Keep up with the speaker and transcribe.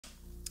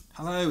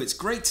Hello, it's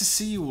great to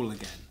see you all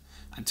again.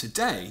 And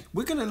today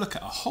we're going to look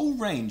at a whole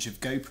range of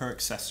GoPro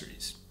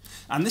accessories.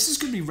 And this is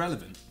going to be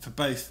relevant for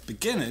both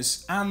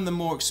beginners and the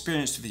more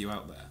experienced of you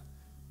out there.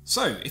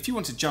 So if you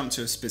want to jump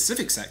to a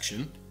specific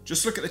section,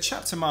 just look at the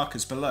chapter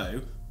markers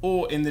below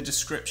or in the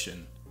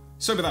description.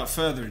 So without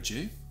further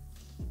ado,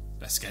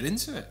 let's get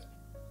into it.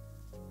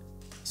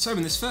 So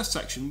in this first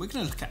section we're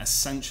going to look at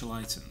essential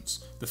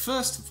items. The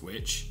first of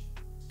which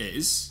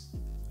is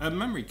a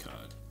memory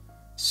card.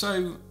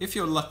 So if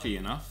you're lucky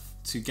enough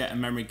to get a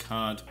memory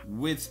card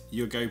with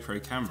your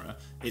GoPro camera,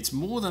 it's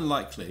more than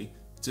likely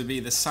to be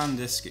the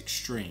SanDisk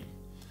Extreme.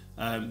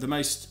 The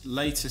most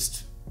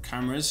latest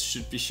cameras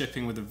should be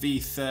shipping with a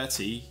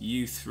V30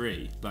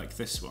 U3 like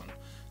this one.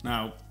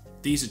 Now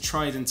these are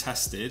tried and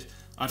tested.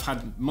 I've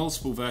had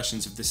multiple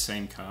versions of this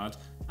same card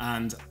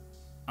and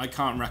I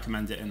can't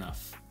recommend it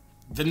enough.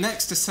 The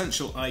next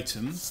essential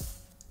item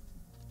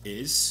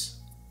is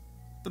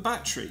the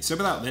battery. So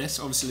without this,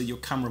 obviously your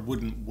camera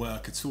wouldn't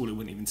work at all, it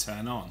wouldn't even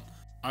turn on.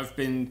 I've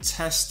been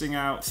testing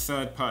out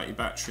third-party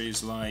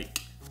batteries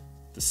like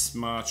the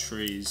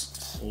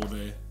Smartries or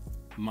the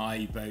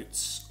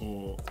MyBoats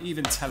or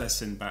even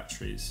Telesin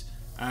batteries,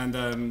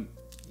 and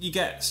you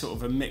get sort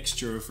of a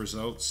mixture of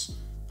results.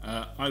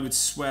 I would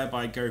swear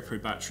by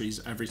GoPro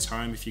batteries every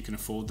time if you can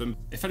afford them.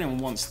 If anyone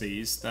wants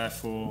these, they're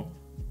for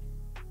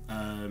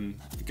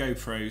the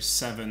GoPro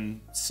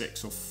 7,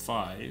 6 or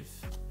 5.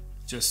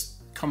 Just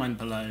comment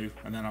below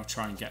and then I'll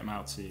try and get them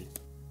out to you.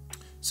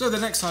 So the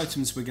next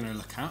items we're going to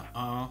look at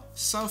are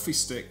selfie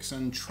sticks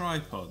and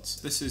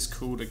tripods. This is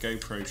called a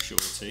GoPro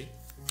Shorty.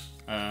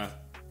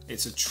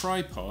 It's a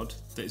tripod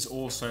that is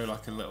also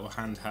like a little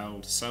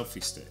handheld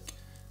selfie stick.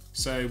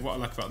 So what I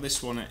like about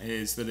this one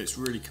is that it's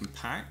really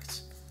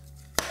compact.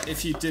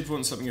 If you did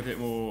want something a bit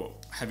more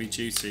heavy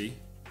duty,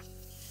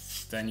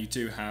 then you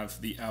do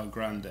have the El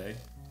Grande.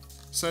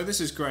 So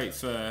this is great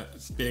for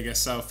bigger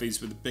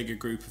selfies with a bigger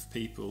group of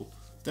people.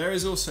 There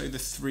is also the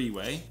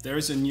 3-way. There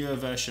is a newer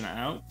version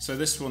out. So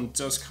this one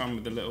does come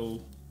with a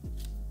little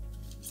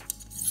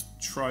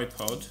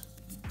tripod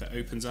that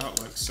opens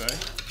out like so.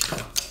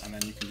 And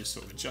then you can just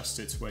sort of adjust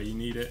it to where you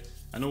need it.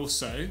 And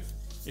also,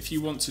 if you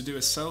want to do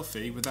a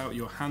selfie without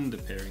your hand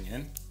appearing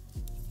in,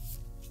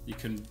 you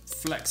can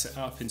flex it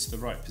up into the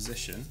right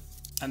position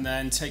and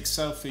then take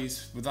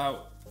selfies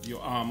without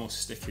your arm or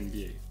stick in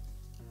view.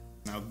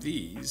 Now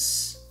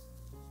these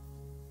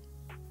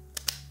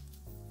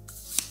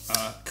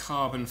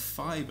carbon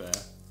fibre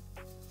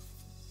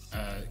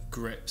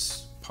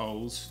grips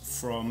poles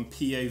from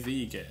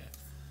POV gear.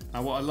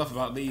 Now what I love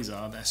about these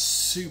are they're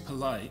super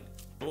light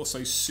but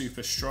also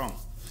super strong,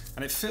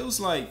 and it feels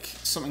like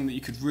something that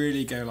you could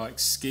really go like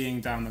skiing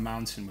down the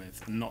mountain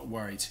with and not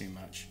worry too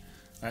much.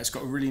 It's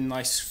got a really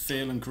nice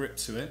feel and grip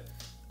to it,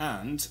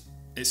 and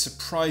it's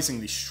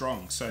surprisingly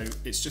strong. So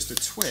it's just a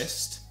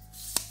twist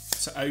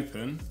to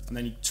open and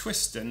then you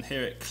twist it and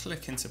hear it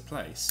click into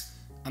place.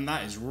 And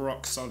that is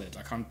rock solid.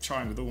 Like I'm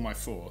trying with all my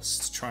force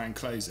to try and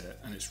close it,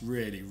 and it's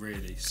really,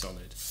 really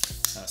solid.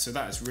 So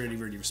that is really,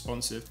 really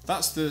responsive.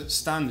 That's the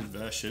standard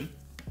version.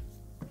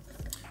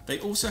 They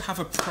also have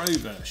a pro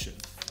version.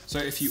 So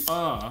if you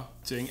are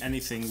doing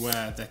anything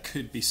where there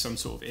could be some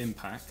sort of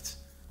impact,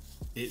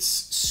 it's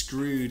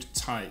screwed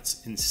tight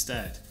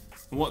instead.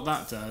 And what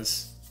that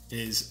does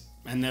is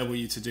enable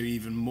you to do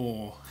even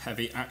more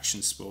heavy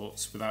action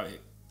sports without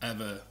it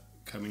ever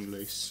coming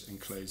loose and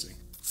closing.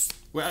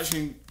 We're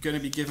actually going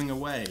to be giving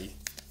away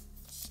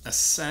a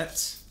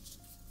set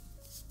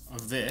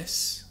of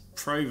this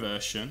Pro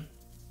version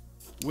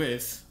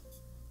with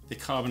the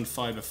carbon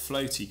fibre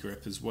floaty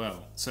grip as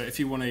well. So if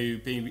you want to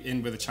be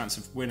in with a chance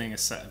of winning a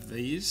set of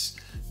these,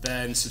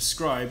 then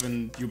subscribe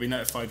and you'll be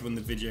notified when the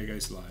video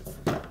goes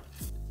live.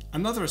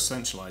 Another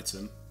essential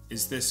item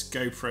is this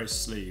GoPro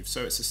sleeve.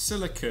 So it's a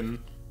silicone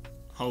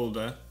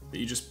holder that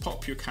you just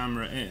pop your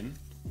camera in,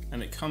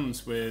 and it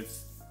comes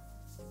with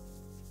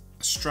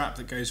a strap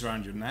that goes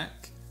around your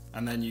neck,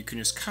 and then you can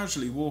just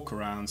casually walk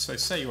around. So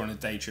say you're on a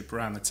day trip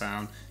around the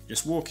town, you're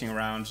just walking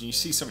around and you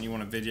see something you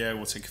want to video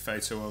or take a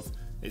photo of,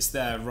 it's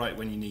there right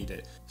when you need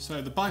it.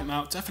 So the bike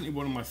mount, definitely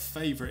one of my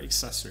favourite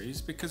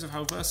accessories because of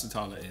how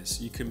versatile it is.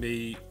 You can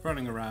be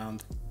running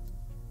around,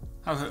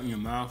 have it in your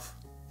mouth,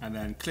 and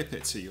then clip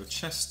it to your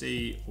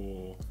chesty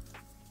or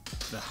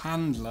the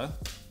handler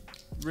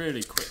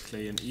really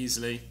quickly and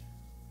easily,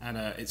 and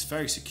it's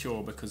very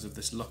secure because of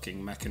this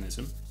locking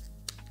mechanism.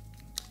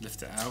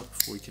 Lift it out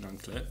before you can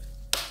unclip.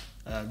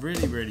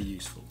 Really, really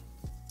useful.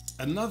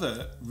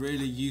 Another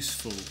really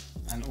useful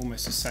and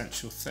almost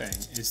essential thing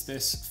is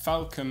this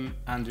Falcon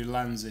and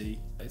Ulanzi.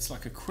 It's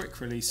like a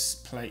quick release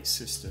plate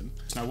system.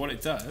 Now what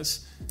it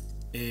does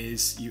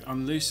is you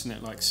unloosen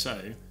it like so,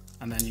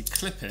 and then you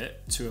clip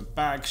it to a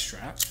bag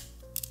strap,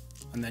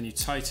 and then you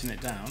tighten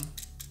it down.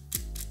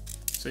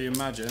 So you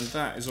imagine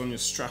that is on your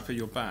strap of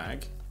your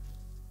bag.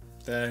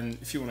 Then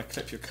if you want to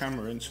clip your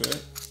camera into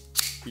it,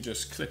 you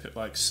just clip it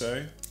like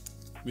so,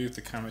 move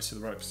the camera to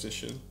the right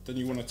position. Then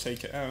you want to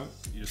take it out,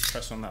 you just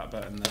press on that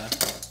button there.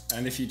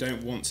 And if you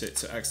don't want it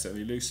to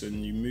accidentally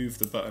loosen, you move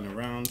the button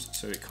around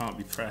so it can't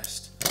be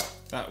pressed.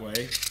 That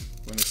way,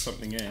 when there's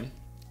something in,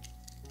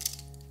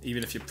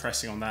 even if you're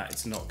pressing on that,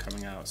 it's not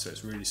coming out, so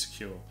it's really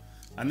secure.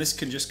 And this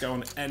can just go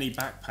on any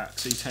backpack,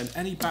 so you turn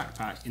any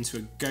backpack into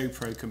a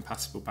GoPro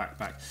compatible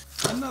backpack.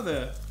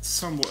 Another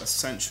somewhat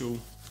essential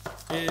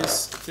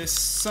is this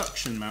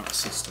suction mount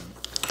system.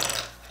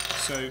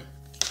 So it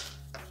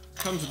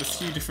comes with a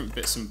few different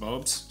bits and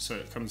bobs. So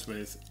it comes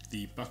with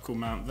the buckle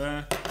mount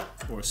there,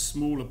 or a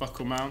smaller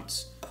buckle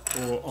mount,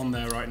 or on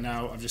there right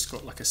now I've just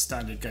got like a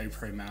standard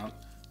GoPro mount,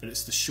 but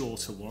it's the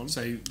shorter one.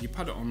 So you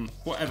put it on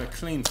whatever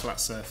clean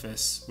flat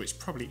surface, which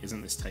probably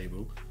isn't this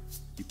table.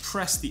 You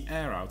press the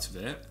air out of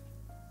it,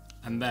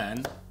 and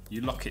then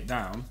you lock it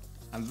down,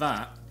 and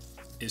that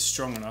is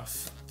strong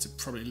enough to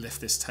probably lift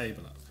this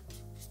table up.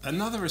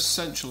 Another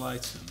essential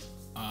item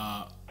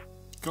are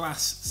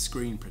glass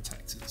screen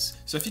protectors.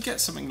 So if you get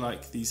something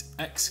like these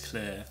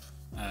X-Clear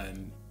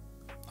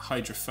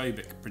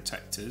hydrophobic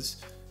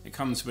protectors, it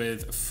comes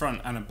with a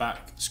front and a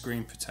back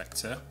screen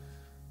protector.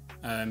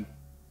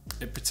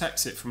 It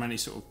protects it from any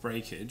sort of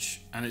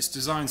breakage, and it's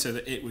designed so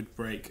that it would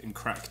break and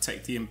crack,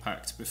 take the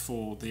impact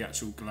before the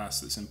actual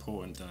glass that's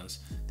important does.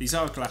 These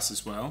are glass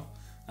as well,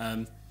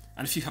 and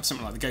if you have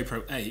something like the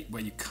GoPro 8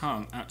 where you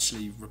can't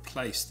actually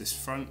replace this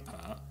front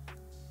part,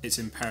 it's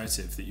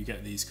imperative that you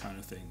get these kind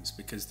of things,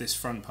 because this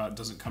front part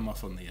doesn't come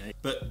off on the 8.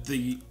 But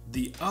the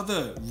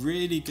other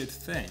really good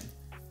thing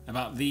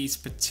about these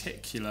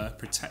particular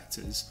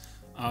protectors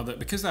are that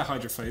because they're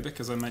hydrophobic,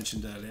 as I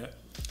mentioned earlier,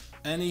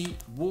 any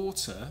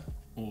water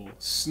or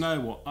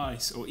snow or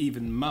ice or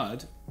even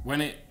mud, when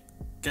it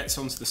gets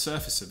onto the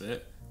surface of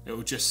it, it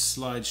will just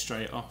slide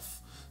straight off.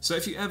 So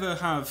if you ever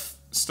have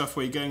stuff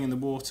where you're going in the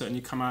water and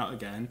you come out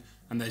again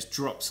and there's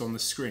drops on the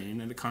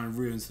screen and it kind of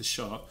ruins the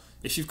shot,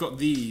 if you've got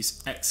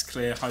these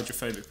X-Clear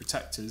hydrophobic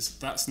protectors,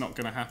 that's not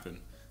going to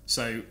happen.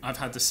 So I've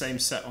had the same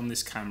set on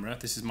this camera.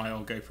 This is my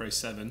old GoPro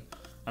 7.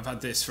 I've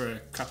had this for a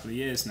couple of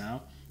years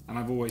now, and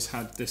I've always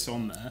had this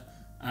on there,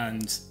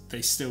 and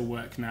they still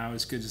work now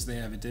as good as they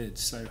ever did.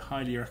 So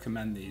highly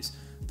recommend these.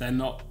 They're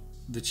not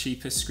the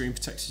cheapest screen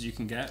protectors you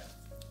can get,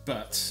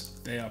 but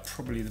they are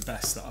probably the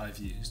best that I've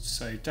used.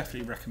 So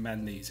definitely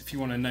recommend these. If you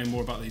want to know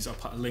more about these, I'll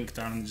put a link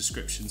down in the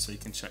description so you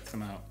can check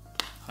them out.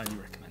 Highly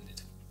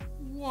recommended.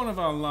 One of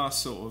our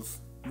last sort of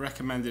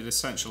recommended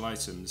essential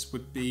items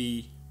would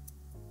be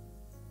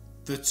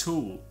the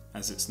tool,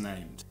 as it's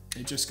named.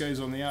 It just goes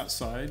on the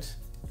outside,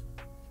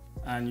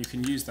 and you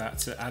can use that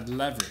to add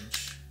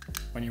leverage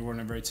when you want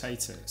to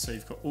rotate it. So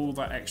you've got all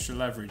that extra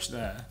leverage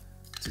there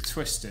to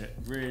twist it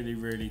really,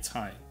 really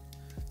tight.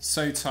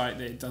 So tight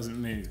that it doesn't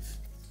move.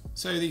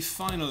 So the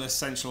final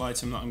essential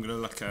item that I'm going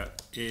to look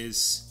at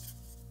is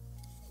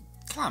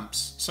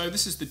clamps. So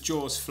this is the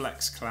Jaws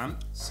Flex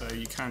clamp. So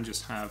you can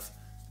just have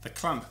the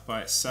clamp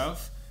by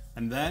itself,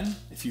 and then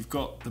if you've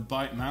got the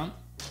bite mount,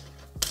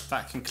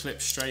 that can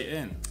clip straight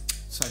in.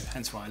 So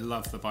hence why I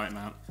love the bite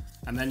mount.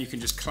 And then you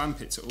can just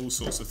clamp it to all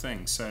sorts of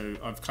things. So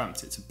I've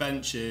clamped it to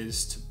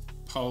benches, to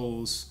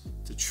poles,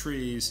 to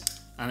trees,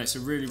 and it's a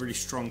really, really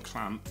strong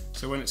clamp.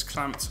 So when it's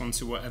clamped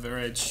onto whatever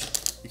edge,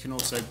 you can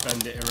also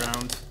bend it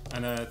around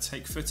and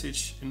take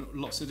footage in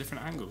lots of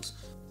different angles.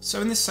 So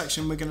in this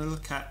section, we're going to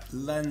look at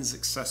lens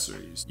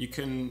accessories. You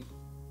can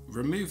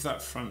remove that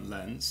front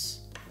lens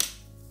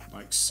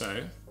like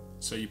so.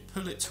 So you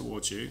pull it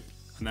towards you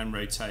and then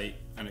rotate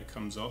and it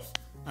comes off.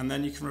 And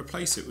then you can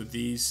replace it with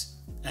these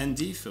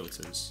ND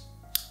filters.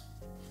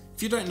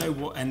 If you don't know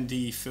what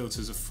ND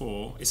filters are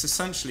for, it's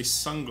essentially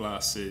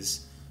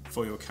sunglasses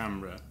for your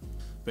camera.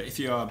 But if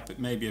you are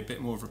maybe a bit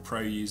more of a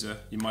pro user,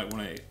 you might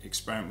want to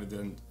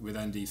experiment with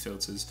ND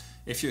filters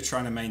if you're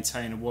trying to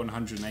maintain a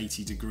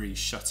 180-degree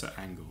shutter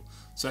angle.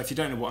 So if you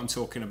don't know what I'm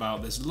talking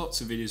about, there's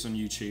lots of videos on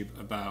YouTube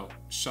about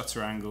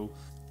shutter angle.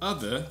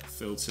 Other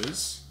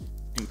filters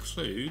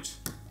include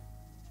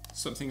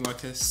something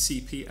like a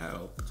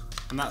CPL,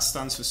 and that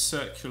stands for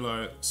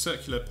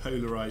circular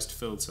polarized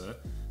filter.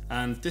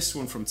 And this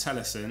one from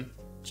Telesin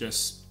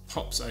just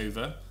pops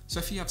over. So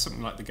if you have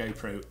something like the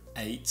GoPro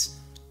 8,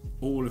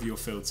 all of your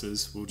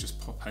filters will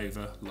just pop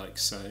over like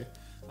so.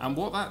 And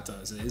what that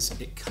does is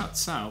it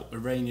cuts out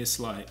erroneous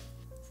light.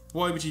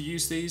 Why would you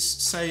use these?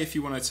 Say if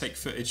you want to take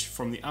footage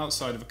from the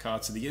outside of a car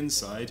to the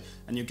inside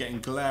and you're getting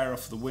glare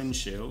off the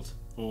windshield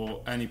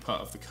or any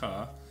part of the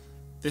car,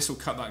 this will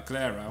cut that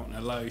glare out and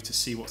allow you to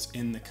see what's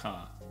in the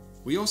car.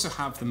 We also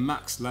have the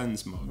Max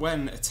Lens mod.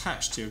 When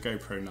attached to your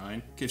GoPro 9,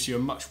 it gives you a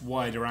much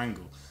wider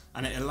angle,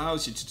 and it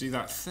allows you to do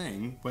that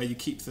thing where you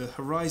keep the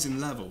horizon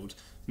leveled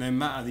no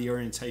matter the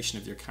orientation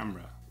of your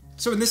camera.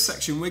 So in this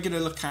section, we're going to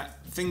look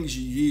at things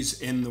you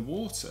use in the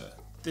water.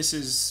 This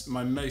is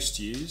my most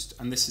used,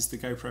 and this is the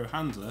GoPro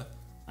handler,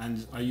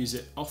 and I use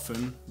it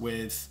often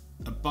with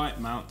a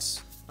bite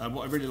mount.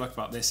 What I really like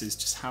about this is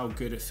just how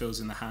good it feels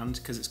in the hand,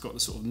 because it's got the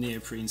sort of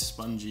neoprene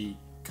spongy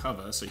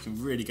cover, so you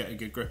can really get a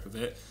good grip of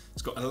it.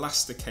 It's got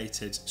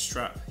elasticated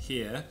strap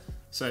here,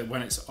 so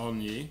when it's on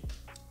you,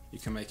 you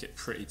can make it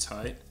pretty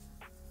tight.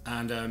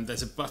 And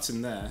there's a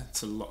button there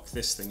to lock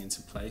this thing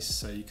into place,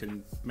 so you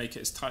can make it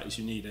as tight as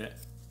you need it.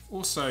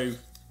 Also,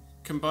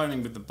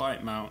 combining with the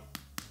bite mount,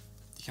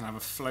 you can have a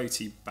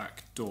floaty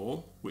back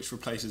door, which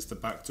replaces the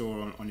back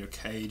door on your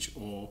cage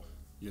or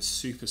your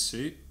super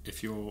suit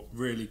if you're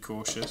really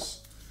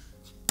cautious.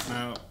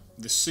 Now,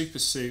 the super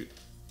suit,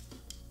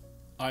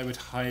 I would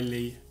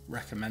highly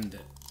recommend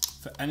it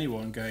for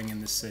anyone going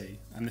in the sea,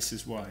 and this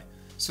is why.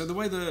 So the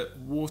way the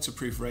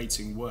waterproof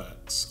rating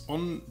works,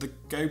 on the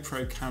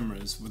GoPro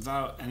cameras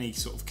without any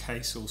sort of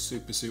case or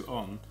super suit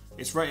on,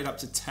 it's rated up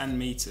to 10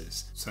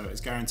 meters, so it's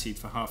guaranteed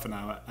for half an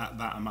hour at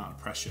that amount of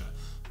pressure.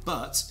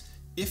 But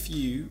if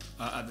you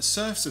are at the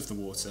surface of the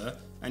water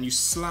and you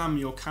slam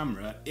your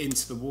camera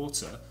into the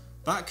water,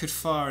 that could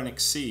far and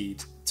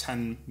exceed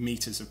 10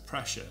 meters of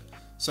pressure.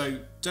 So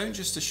don't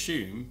just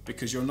assume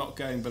because you're not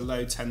going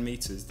below 10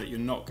 meters that you're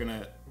not going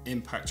to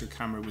impact your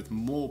camera with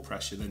more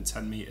pressure than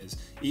 10 meters,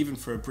 even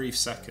for a brief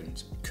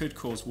second, could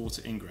cause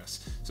water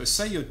ingress. So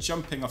say you're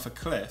jumping off a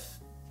cliff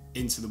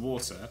into the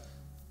water,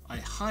 I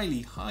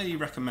highly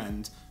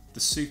recommend the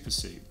super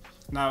suit.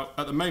 Now,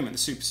 at the moment, the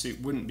super suit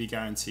wouldn't be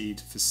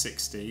guaranteed for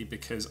 60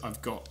 because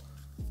I've got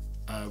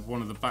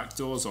one of the back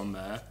doors on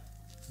there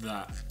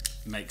that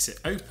makes it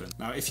open.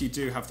 Now, if you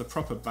do have the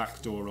proper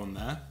back door on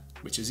there,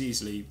 which is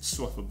easily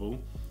swappable,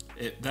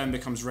 it then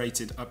becomes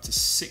rated up to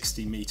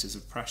 60 meters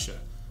of pressure,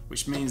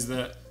 which means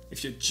that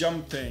if you're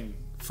jumping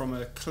from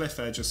a cliff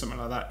edge or something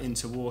like that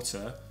into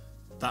water,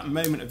 that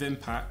moment of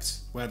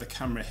impact where the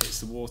camera hits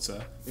the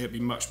water, it'll be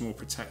much more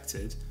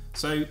protected.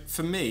 So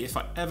for me, if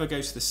I ever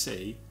go to the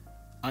sea,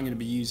 I'm going to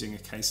be using a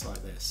case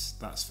like this,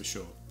 that's for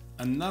sure.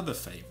 Another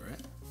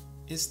favourite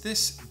is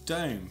this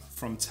dome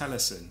from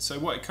Telesin. So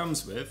what it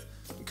comes with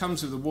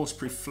a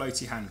waterproof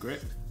floaty hand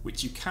grip,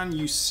 which you can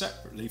use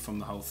separately from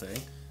the whole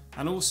thing.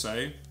 And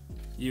also,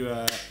 you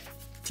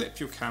clip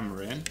your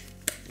camera in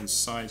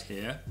inside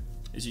here,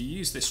 is you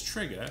use this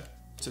trigger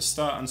to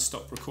start and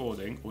stop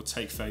recording or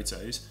take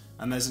photos,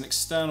 and there's an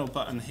external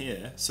button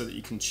here so that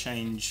you can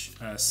change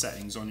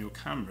settings on your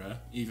camera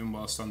even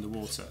whilst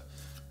underwater.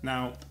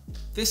 Now,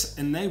 this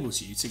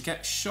enables you to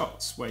get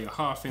shots where you're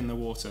half in the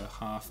water,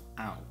 half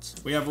out.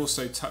 We have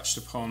also touched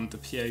upon the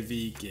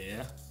POV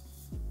gear,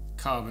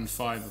 carbon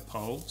fibre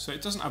pole, so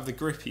it doesn't have the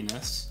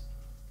grippiness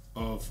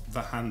of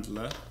the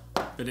handler,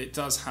 but it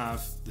does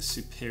have the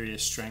superior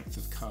strength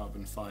of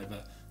carbon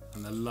fibre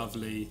and the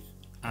lovely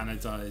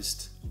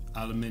anodized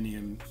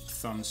aluminium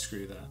thumb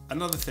screw there.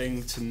 Another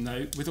thing to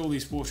note, with all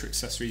these water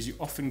accessories, you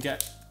often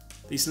get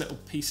these little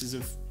pieces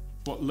of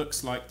what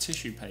looks like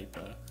tissue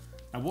paper.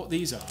 And what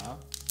these are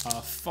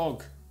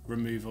fog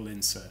removal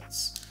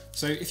inserts.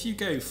 So if you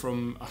go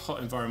from a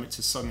hot environment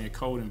to suddenly a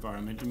cold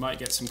environment, you might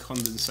get some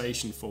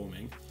condensation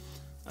forming.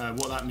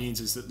 What that means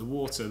is that the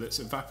water that's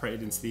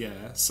evaporated into the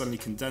air suddenly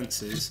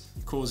condenses,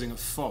 causing a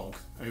fog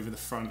over the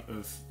front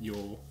of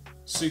your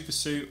super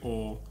suit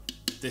or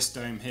this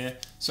dome here.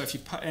 So if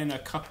you put in a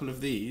couple of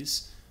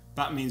these,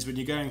 that means when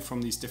you're going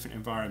from these different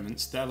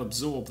environments, they'll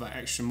absorb that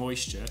extra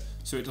moisture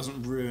so it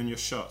doesn't ruin your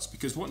shots.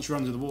 Because once you're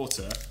under the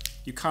water,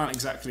 you can't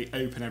exactly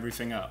open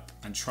everything up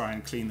and try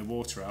and clean the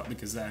water out,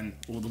 because then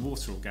all the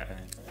water will get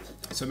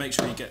in. So make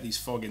sure you get these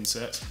fog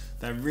inserts.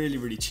 They're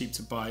really cheap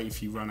to buy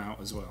if you run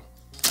out as well.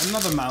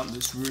 Another mount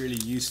that's really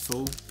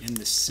useful in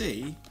the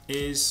sea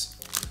is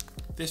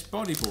this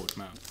bodyboard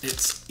mount.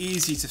 It's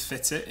easy to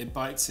fit it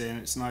bites in,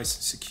 it's nice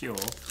and secure.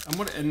 And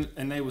what it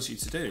enables you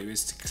to do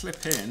is to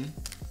clip in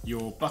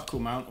your buckle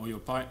mount or your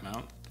bite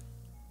mount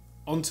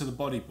onto the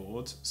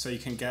bodyboard so you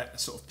can get a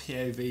sort of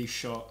POV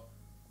shot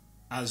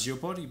as you're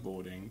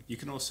bodyboarding. You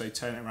can also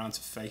turn it around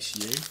to face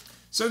you.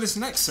 So this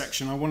next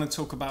section, I want to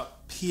talk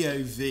about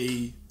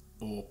POV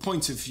or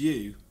point of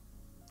view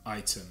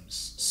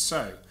items.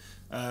 So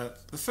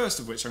the first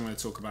of which I'm going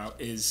to talk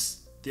about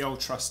is the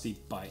old trusty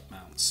bite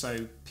mount.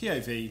 So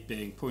POV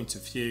being point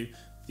of view,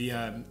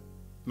 the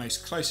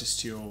most closest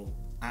to your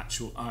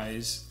actual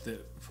eyes that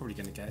we're probably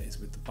going to get is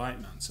with the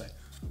bite mount. So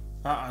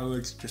I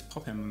would just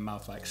pop it in my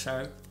mouth like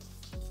so.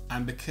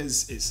 And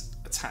because it's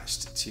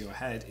attached to your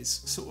head,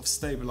 it's sort of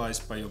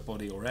stabilized by your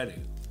body already.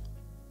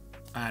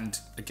 And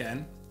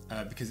again,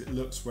 because it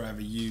looks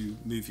wherever you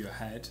move your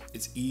head,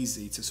 it's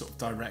easy to sort of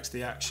direct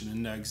the action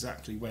and know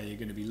exactly where you're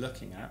going to be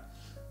looking at.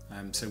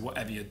 So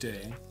whatever you're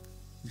doing,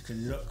 you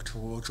can look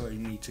towards where you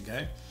need to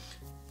go.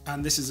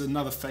 And this is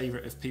another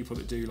favorite of people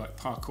that do like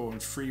parkour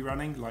and free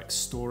running, like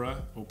Stora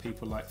or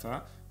people like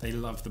that. They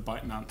love the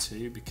bite mount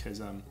too,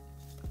 because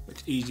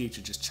it's easy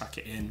to just chuck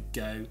it in,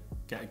 go,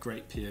 get a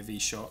great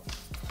POV shot.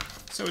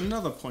 So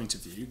another point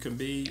of view can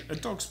be a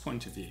dog's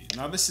point of view.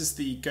 Now this is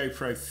the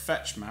GoPro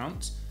Fetch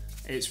mount.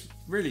 It's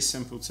really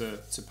simple to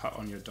put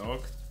on your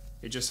dog.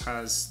 It just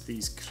has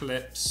these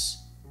clips.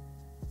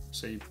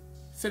 So you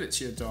fit it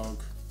to your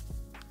dog,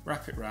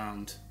 wrap it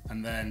round,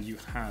 and then you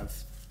have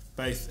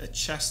both a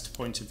chest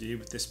point of view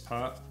with this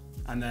part,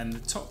 and then the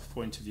top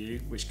point of view,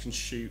 which can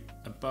shoot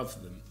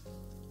above them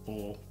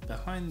or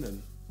behind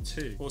them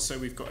too. Also,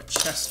 we've got a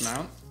chest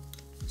mount.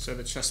 So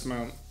the chest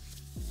mount,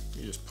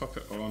 you just pop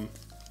it on,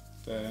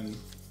 then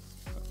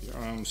up your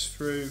arms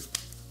through,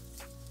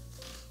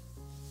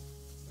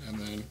 and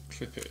then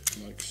clip it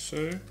like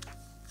so.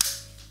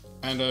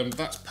 And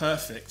that's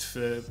perfect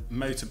for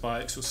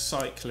motorbikes or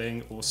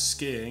cycling or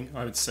skiing.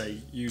 I would say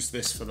use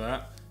this for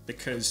that,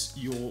 because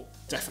you're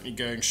definitely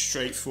going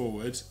straight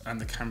forward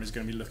and the camera's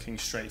going to be looking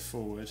straight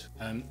forward.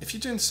 If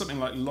you're doing something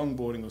like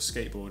longboarding or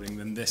skateboarding,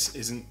 then this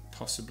isn't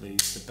possibly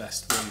the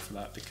best one for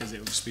that, because it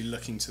will just be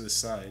looking to the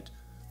side.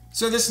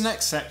 So this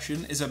next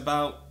section is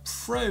about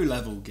pro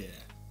level gear.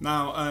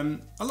 Now,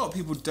 a lot of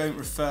people don't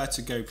refer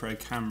to GoPro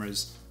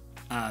cameras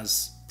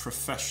as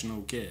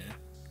professional gear,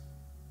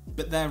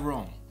 but they're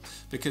wrong.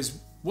 Because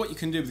what you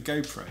can do with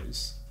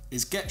GoPros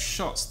is get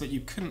shots that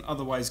you couldn't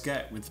otherwise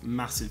get with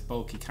massive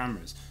bulky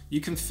cameras.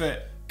 You can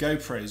fit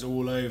GoPros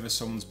all over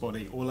someone's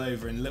body, all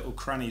over in little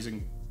crannies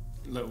and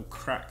little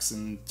cracks,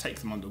 and take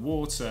them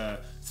underwater,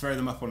 throw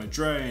them up on a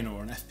drone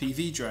or an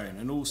FPV drone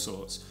and all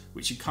sorts,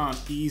 which you can't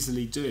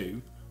easily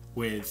do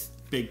with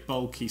big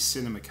bulky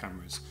cinema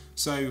cameras.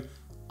 So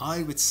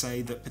I would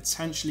say that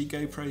potentially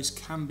GoPros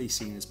can be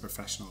seen as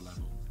professional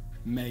level,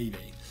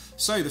 maybe.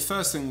 So the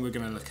first thing we're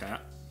going to look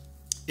at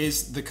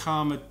is the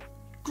Karma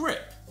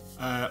grip.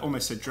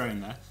 Almost said drone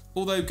there.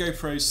 Although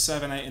GoPros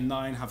 7, 8 and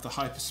 9 have the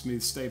hyper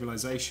smooth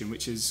stabilization,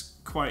 which is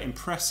quite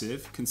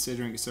impressive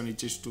considering it's only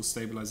digital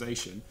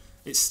stabilization,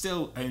 it's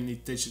still only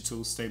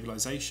digital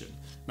stabilization.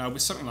 Now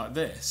with something like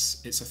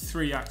this, it's a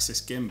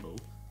 3-axis gimbal,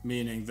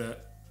 meaning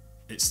that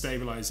it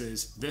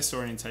stabilizes this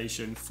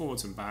orientation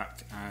forwards and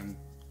back and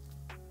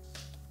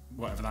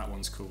whatever that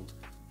one's called.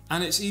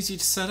 And it's easy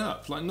to set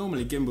up. Like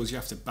normally gimbals, you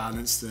have to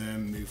balance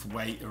them, move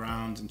weight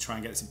around and try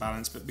and get it to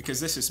balance, but because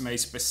this is made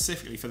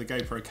specifically for the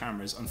GoPro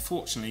cameras,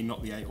 unfortunately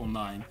not the 8 or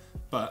 9,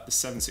 but the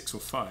 7, 6 or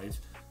 5,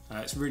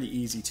 it's really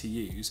easy to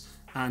use,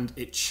 and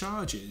it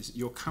charges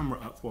your camera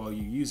up while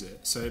you use it.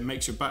 So it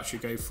makes your battery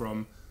go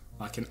from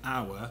like an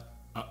hour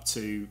up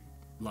to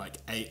like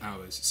 8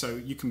 hours. So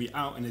you can be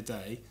out in a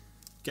day,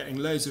 getting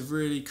loads of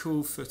really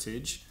cool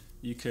footage.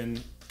 You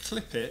can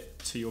clip it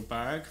to your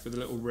bag with a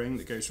little ring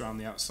that goes around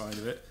the outside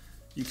of it.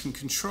 You can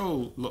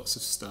control lots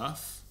of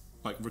stuff,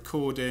 like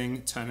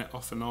recording, turn it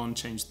off and on,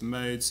 change the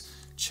modes,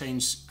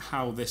 change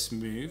how this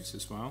moves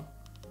as well.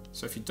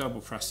 So if you double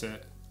press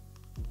it,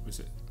 is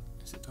it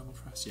double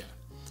press? Yeah.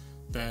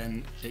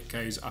 Then it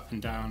goes up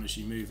and down as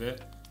you move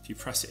it. If you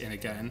press it in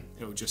again,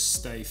 it will just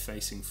stay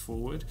facing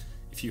forward.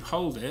 If you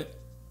hold it,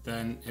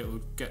 then it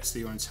will get to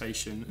the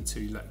orientation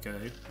until you let go,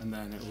 and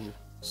then it will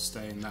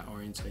stay in that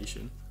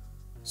orientation.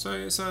 So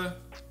it's a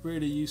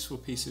really useful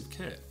piece of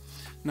kit.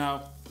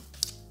 Now,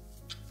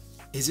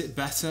 is it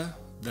better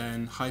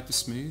than hyper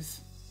smooth?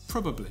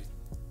 Probably.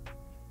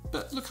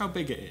 But look how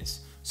big it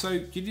is. So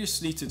you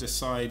just need to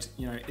decide,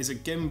 you know, is a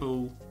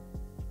gimbal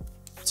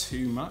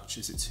too much?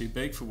 Is it too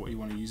big for what you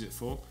want to use it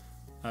for?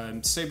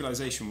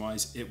 Stabilization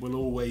wise, it will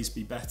always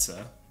be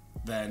better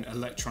than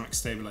electronic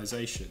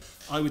stabilization.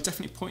 I would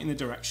definitely point in the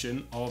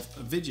direction of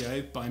a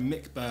video by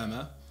Mick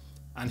Burma,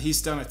 and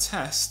he's done a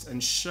test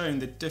and shown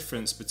the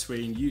difference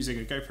between using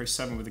a GoPro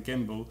 7 with a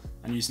gimbal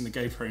and using the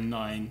GoPro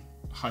 9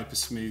 hyper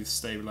smooth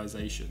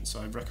stabilization.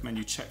 So I'd recommend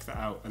you check that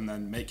out and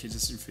then make your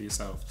decision for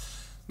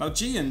yourself. Now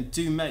Gian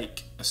do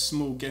make a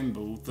small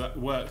gimbal that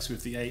works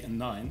with the 8 and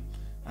 9,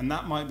 and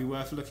that might be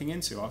worth looking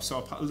into. So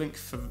I'll put a link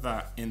for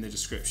that in the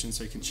description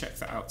so you can check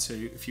that out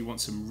too if you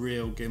want some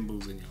real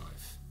gimbals in your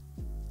life.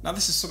 Now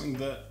this is something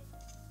that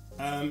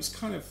it's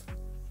kind of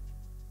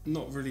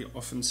not really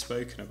often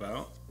spoken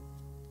about,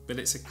 but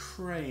it's a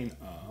crane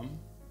arm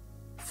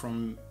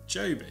from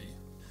Joby.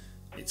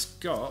 It's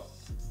got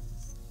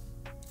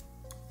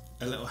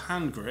a little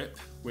hand grip,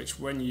 which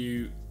when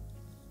you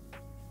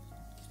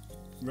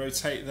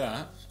rotate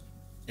that,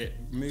 it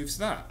moves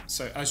that.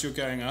 So as you're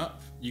going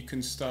up, you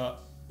can start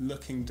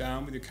looking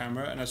down with your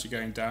camera, and as you're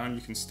going down,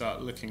 you can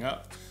start looking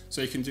up.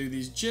 So you can do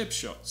these jib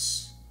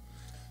shots.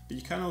 But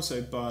you can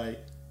also buy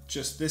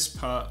just this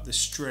part, the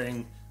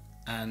string,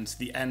 and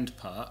the end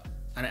part,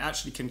 and it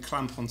actually can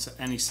clamp onto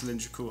any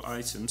cylindrical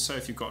item. So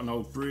if you've got an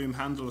old broom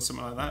handle or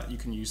something like that, you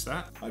can use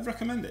that. I'd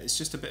recommend it. It's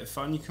just a bit of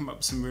fun. You come up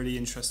with some really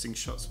interesting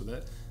shots with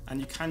it, and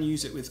you can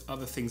use it with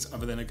other things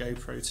other than a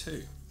GoPro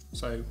too.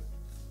 So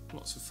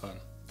lots of fun.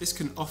 This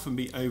can often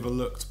be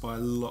overlooked by a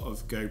lot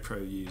of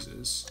GoPro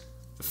users.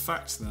 The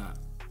fact that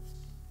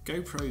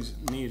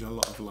GoPros need a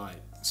lot of light.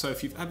 So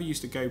if you've ever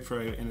used a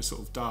GoPro in a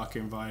sort of dark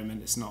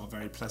environment, it's not a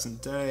very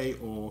pleasant day,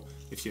 or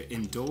if you're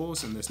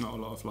indoors and there's not a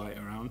lot of light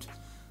around,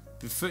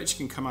 the footage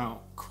can come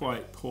out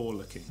quite poor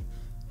looking.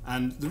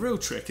 And the real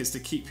trick is to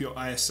keep your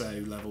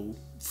ISO level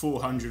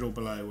 400 or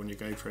below on your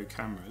GoPro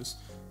cameras,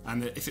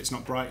 and if it's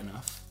not bright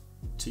enough,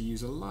 to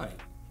use a light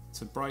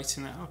to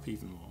brighten it up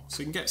even more. So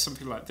you can get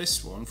something like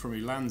this one from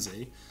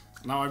Ulanzi.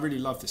 Now I really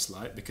love this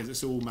light because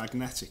it's all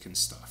magnetic and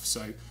stuff.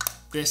 So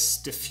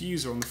this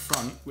diffuser on the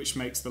front, which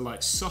makes the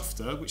light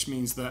softer, which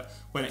means that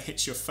when it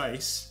hits your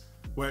face,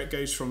 where it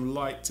goes from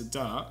light to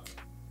dark,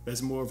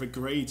 there's more of a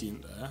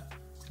gradient there.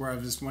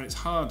 Whereas when it's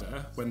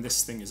harder, when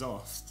this thing is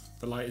off,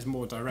 the light is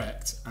more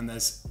direct, and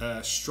there's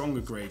a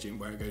stronger gradient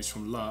where it goes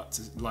from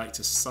light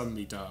to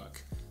suddenly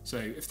dark. So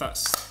if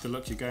that's the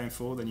look you're going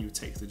for, then you would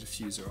take the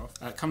diffuser off.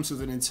 It comes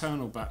with an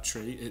internal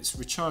battery. It's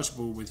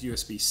rechargeable with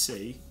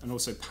USB-C and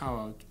also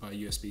powered by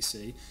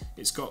USB-C.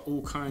 It's got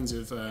all kinds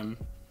of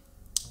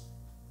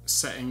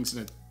settings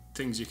and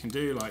things you can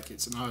do, like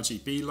it's an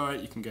RGB light.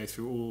 You can go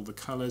through all the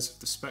colors of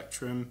the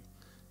spectrum.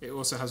 It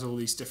also has all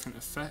these different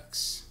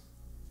effects.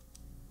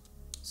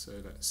 So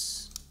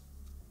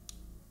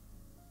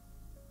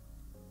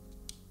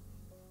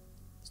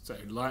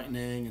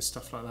lightning and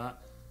stuff like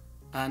that.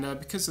 And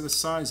because of the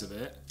size of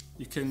it,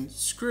 you can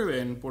screw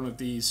in one of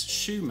these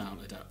shoe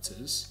mount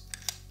adapters,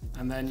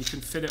 and then you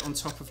can fit it on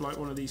top of like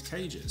one of these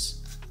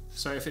cages.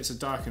 So if it's a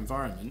dark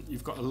environment,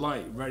 you've got a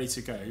light ready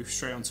to go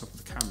straight on top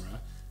of the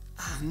camera.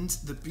 And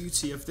the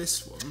beauty of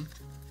this one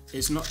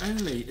is not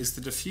only is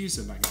the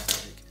diffuser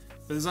magnetic,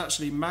 but there's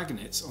actually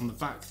magnets on the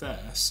back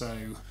there. So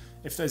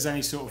if there's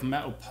any sort of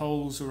metal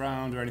poles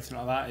around or anything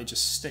like that, it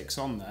just sticks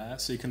on there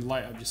so you can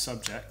light up your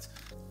subject.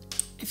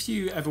 If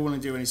you ever want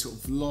to do any sort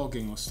of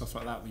vlogging or stuff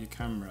like that with your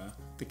camera,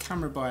 the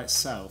camera by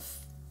itself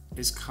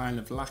is kind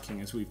of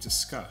lacking, as we've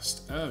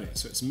discussed earlier.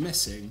 So it's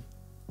missing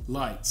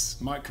lights,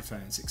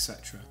 microphones,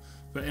 etc.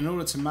 But in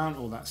order to mount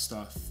all that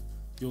stuff,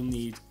 you'll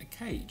need a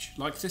cage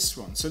like this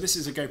one. So this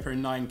is a GoPro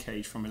 9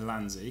 cage from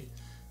Ilanzi.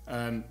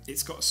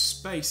 It's got a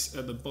space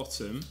at the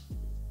bottom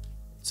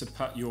to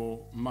put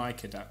your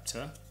mic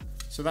adapter.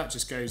 So that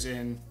just goes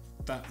in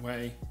that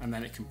way, and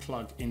then it can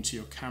plug into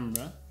your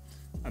camera.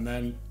 And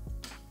then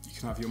you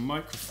can have your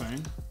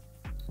microphone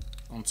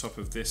on top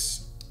of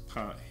this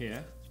part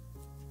here.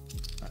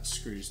 That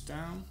screws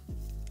down.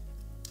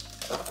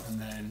 And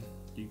then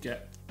you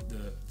get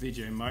the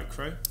video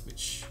micro,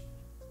 which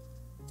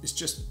is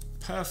just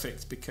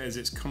perfect because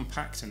it's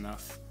compact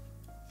enough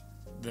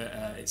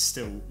that it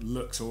still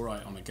looks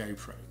alright on a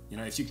GoPro. You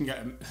know, if you can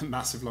get a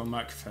massive long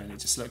microphone, it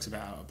just looks a bit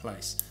out of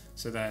place.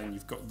 So then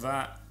you've got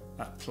that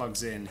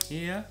plugs in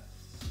here.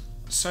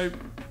 So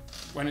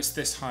when it's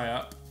this high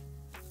up,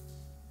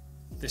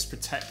 this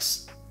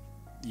protects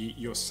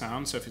your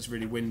sound. So if it's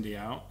really windy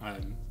out,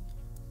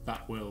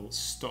 that will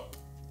stop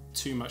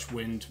too much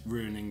wind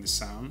ruining the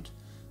sound.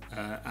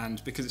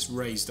 And because it's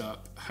raised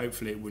up,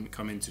 hopefully it wouldn't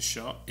come into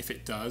shot. If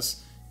it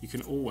does, you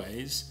can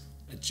always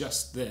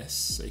adjust this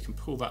so you can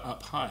pull that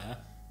up higher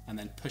and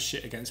then push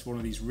it against one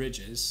of these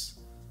ridges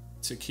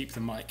to keep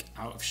the mic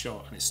out of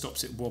shot, and it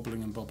stops it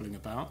wobbling and bobbling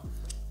about.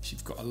 If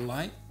you've got a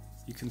light,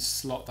 you can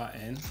slot that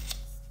in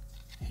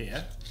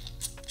here.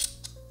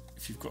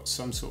 If you've got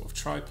some sort of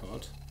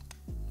tripod,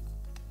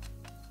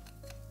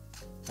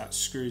 that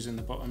screws in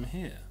the bottom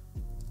here.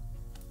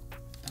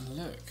 And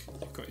look,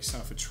 you've got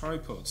yourself a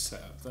tripod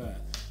set up there.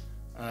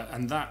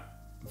 And that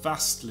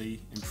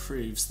vastly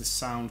improves the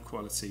sound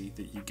quality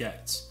that you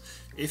get.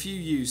 If you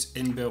use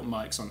inbuilt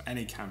mics on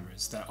any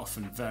cameras, they're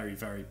often very,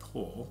 very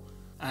poor.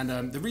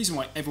 And the reason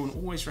why everyone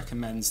always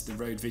recommends the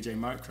Rode Video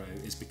Micro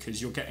is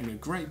because you're getting a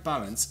great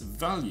balance of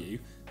value,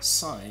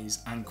 size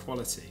and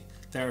quality.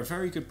 They're a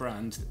very good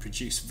brand that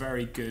produce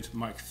very good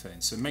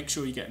microphones, so make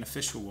sure you get an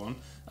official one.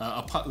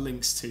 I'll put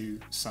links to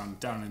some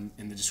down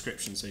in the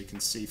description so you can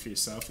see for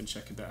yourself and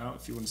check a bit out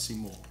if you want to see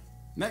more.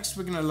 Next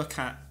we're going to look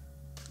at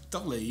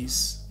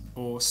dollies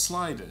or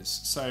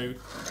sliders. So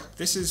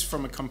this is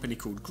from a company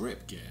called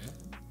Grip Gear.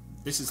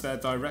 This is their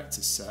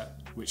director's set,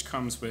 which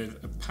comes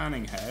with a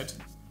panning head,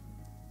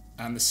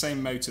 and the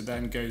same motor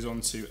then goes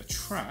onto a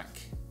track,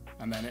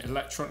 and then it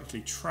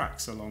electronically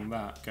tracks along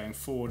that, going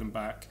forward and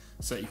back,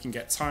 so that you can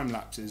get time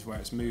lapses where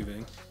it's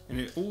moving. And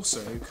it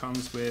also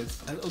comes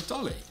with a little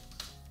dolly.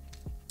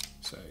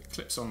 So it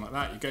clips on like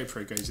that, your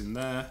GoPro goes in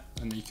there,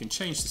 and then you can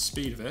change the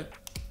speed of it,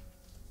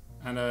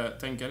 and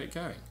then get it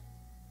going.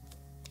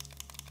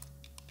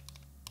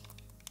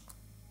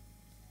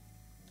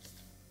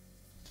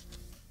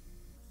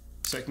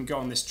 So it can go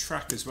on this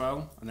track as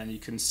well, and then you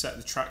can set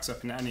the tracks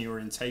up in any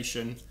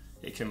orientation.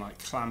 It can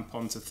like clamp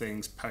onto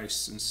things,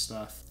 posts and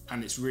stuff,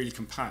 and it's really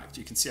compact.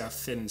 You can see how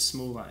thin and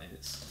small that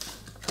is.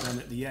 And then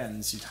at the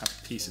ends you'd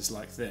have pieces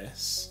like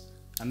this,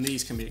 and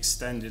these can be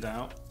extended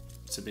out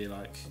to be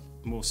like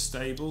more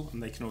stable,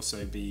 and they can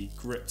also be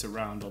gripped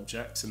around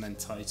objects and then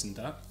tightened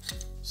up,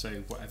 so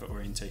whatever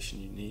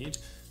orientation you need.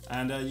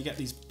 And you get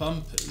these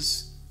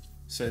bumpers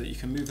so that you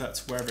can move that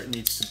to wherever it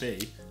needs to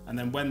be, and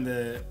then when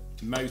the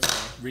motor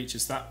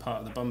reaches that part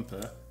of the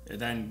bumper, it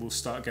then will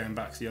start going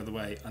back the other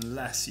way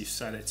unless you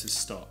set it to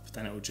stop.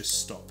 Then it will just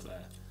stop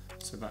there.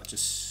 So that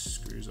just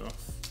screws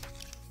off.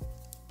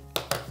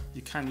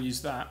 You can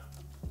use that.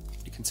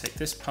 You can take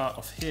this part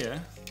off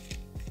here,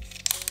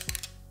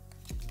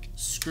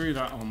 screw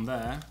that on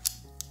there,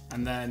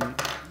 and then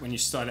when you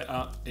start it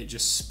up, it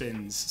just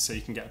spins, so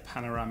you can get a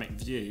panoramic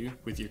view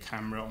with your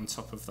camera on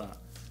top of that.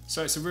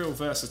 So it's a real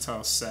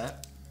versatile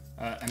set,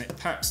 and it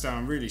packs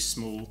down really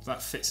small.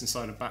 That fits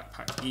inside a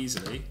backpack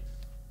easily.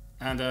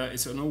 And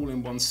it's an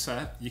all-in-one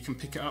set. You can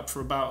pick it up for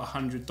about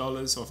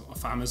 $100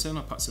 off Amazon.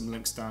 I'll put some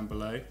links down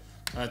below.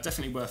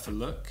 Definitely worth a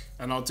look.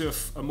 And I'll do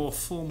a more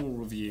formal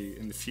review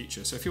in the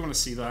future. So if you want to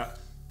see that,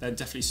 then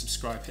definitely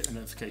subscribe, hit the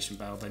notification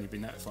bell, then you'll be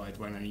notified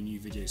when any new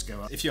videos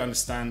go up. If you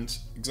understand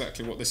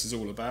exactly what this is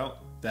all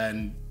about,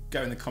 then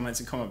go in the comments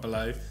and comment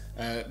below.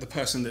 The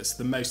person that's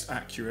the most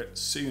accurate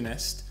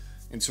soonest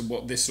into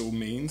what this all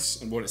means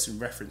and what it's in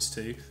reference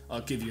to,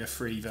 I'll give you a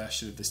free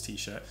version of this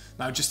t-shirt.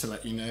 Now, just to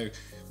let you know,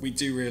 we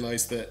do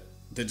realise that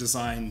the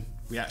design,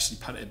 we actually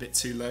put it a bit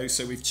too low,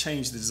 so we've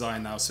changed the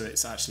design now so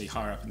it's actually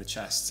higher up in the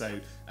chest, so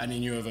any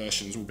newer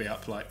versions will be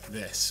up like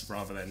this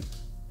rather than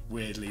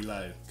weirdly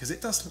low, because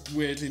it does look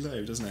weirdly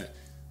low, doesn't it?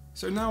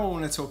 So now I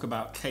want to talk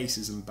about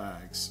cases and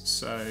bags.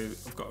 So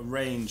I've got a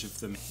range of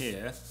them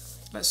here.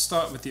 Let's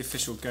start with the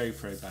official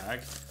GoPro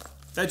bag.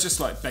 They're just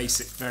like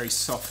basic, very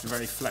soft,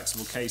 very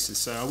flexible cases,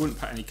 so I wouldn't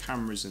put any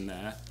cameras in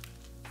there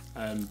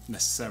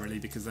necessarily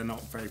because they're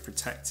not very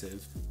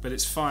protective, but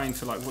it's fine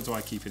for like, what do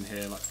I keep in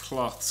here? Like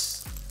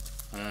cloths,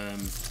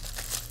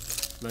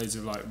 loads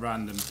of like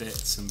random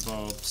bits and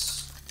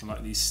bobs, and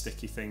like these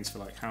sticky things for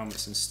like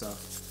helmets and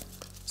stuff.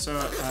 So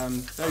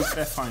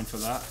they're fine for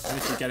that, and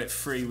if you get it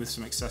free with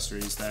some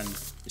accessories, then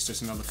it's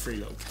just another free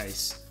little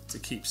case to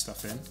keep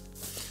stuff in.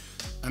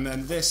 And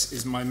then this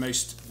is my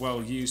most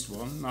well used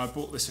one. Now, I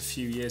bought this a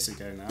few years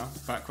ago now,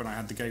 back when I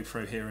had the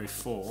GoPro Hero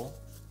 4,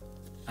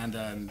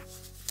 and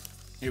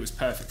it was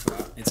perfect for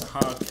that. It's a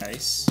hard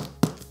case,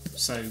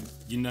 so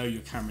you know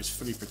your camera's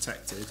fully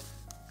protected,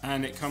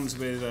 and it comes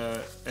with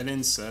an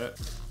insert,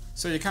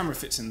 so your camera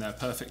fits in there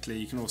perfectly.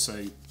 You can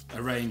also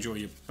arrange all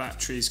your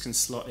batteries can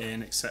slot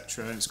in,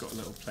 etc., and it's got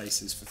little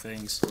places for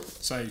things.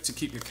 So to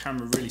keep your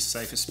camera really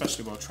safe,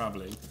 especially while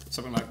traveling,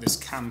 something like this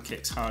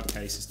CamKix hard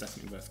case is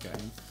definitely worth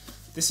getting.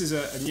 This is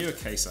a newer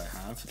case I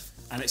have,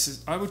 and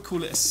I would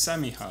call it a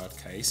semi-hard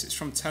case. It's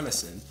from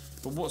Telesin,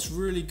 but what's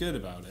really good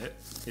about it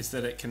is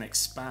that it can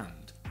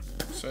expand.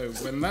 So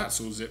when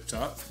that's all zipped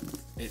up,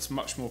 it's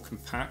much more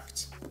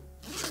compact.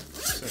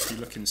 So if you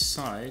look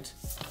inside,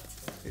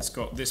 it's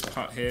got this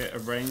part here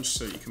arranged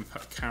so that you can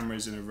put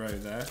cameras in a row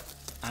there,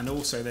 and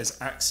also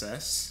there's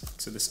access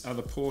to this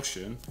other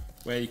portion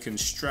where you can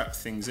strap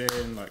things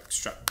in, like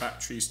strap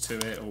batteries to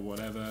it or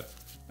whatever,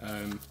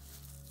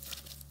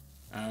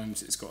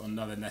 and it's got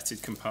another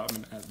netted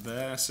compartment at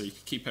there so you can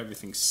keep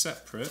everything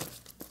separate,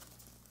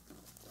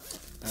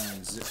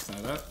 and zip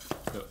that up.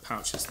 Little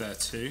pouches there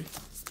too.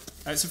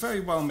 It's a very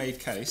well made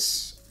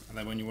case, and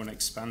then when you want to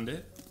expand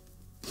it,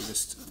 you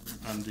just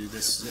undo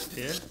this zip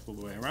here all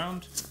the way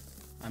around,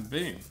 and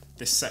boom,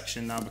 this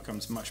section now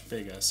becomes much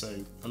bigger,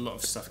 so a lot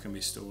of stuff can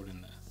be stored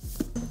in there.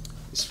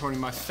 This is probably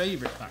my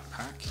favourite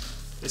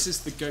backpack. This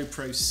is the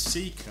GoPro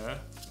Seeker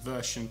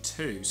version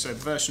 2. So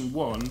version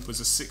 1 was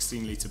a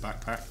 16 litre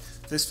backpack.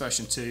 This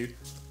version 2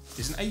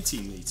 is an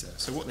 18 litre.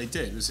 So what they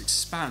did was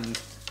expand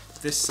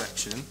this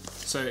section,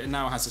 so it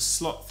now has a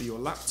slot for your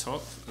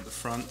laptop at the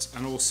front,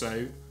 and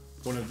also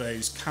one of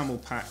those camel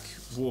pack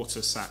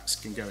water sacks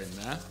can go in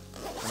there,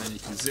 and then you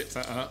can zip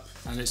that up,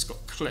 and it's got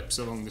clips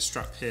along the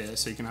strap here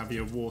so you can have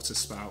your water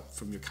spout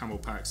from your camel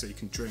pack so you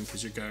can drink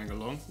as you're going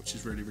along, which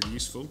is really, really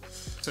useful.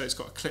 So it's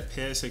got a clip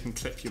here so you can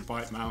clip your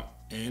bike mount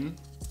in,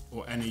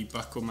 or any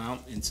buckle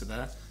mount into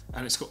there,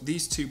 and it's got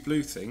these two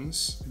blue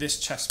things. This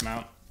chest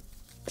mount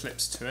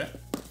clips to it,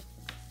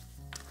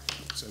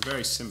 so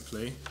very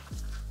simply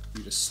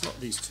you just slot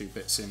these two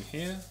bits in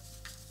here,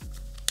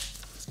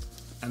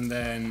 and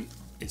then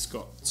it's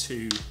got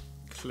two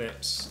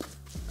clips,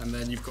 and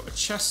then you've got a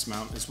chest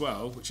mount as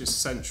well, which is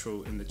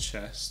central in the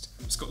chest.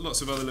 It's got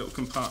lots of other little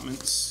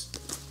compartments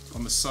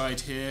on the side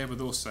here with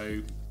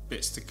also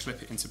bits to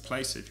clip it into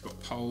place. So if you've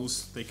got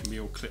poles, they can be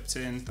all clipped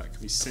in, that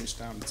can be cinched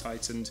down and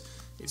tightened.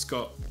 It's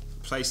got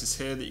places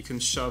here that you can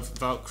shove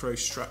Velcro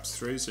straps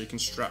through so you can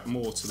strap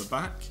more to the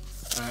back.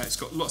 It's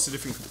got lots of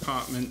different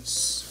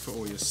compartments for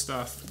all your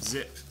stuff,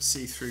 zip,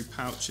 see-through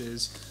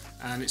pouches,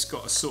 and it's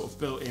got a sort of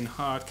built-in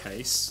hard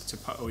case to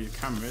put all your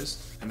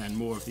cameras, and then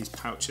more of these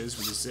pouches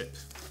with a zip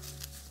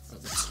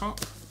at the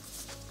top.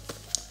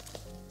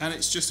 And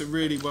it's just a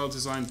really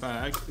well-designed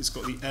bag. It's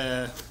got the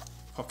air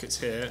pockets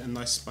here and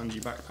nice spongy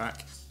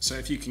backpack. So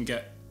if you can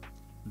get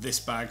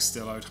this bag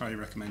still, I would highly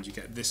recommend you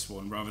get this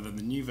one rather than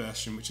the new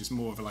version, which is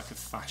more of like a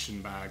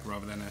fashion bag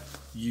rather than a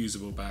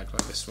usable bag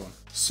like this one.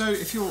 So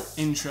if you're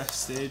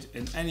interested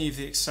in any of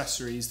the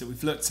accessories that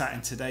we've looked at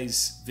in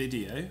today's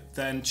video,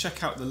 then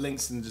check out the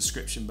links in the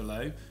description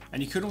below,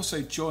 and you can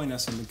also join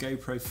us on the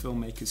GoPro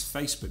Filmmakers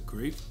Facebook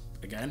group,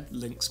 again,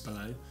 links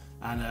below,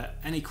 and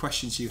any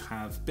questions you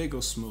have, big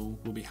or small,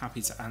 we'll be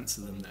happy to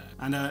answer them there.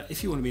 And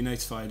if you want to be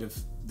notified of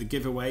the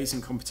giveaways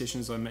and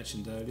competitions I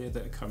mentioned earlier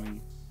that are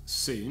coming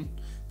soon,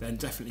 then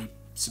definitely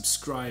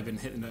subscribe and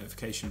hit the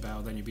notification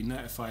bell, then you'll be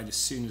notified as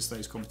soon as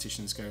those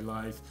competitions go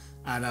live.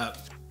 And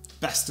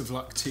best of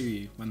luck to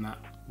you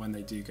when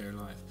they do go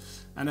live.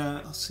 And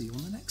I'll see you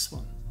on the next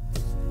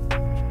one.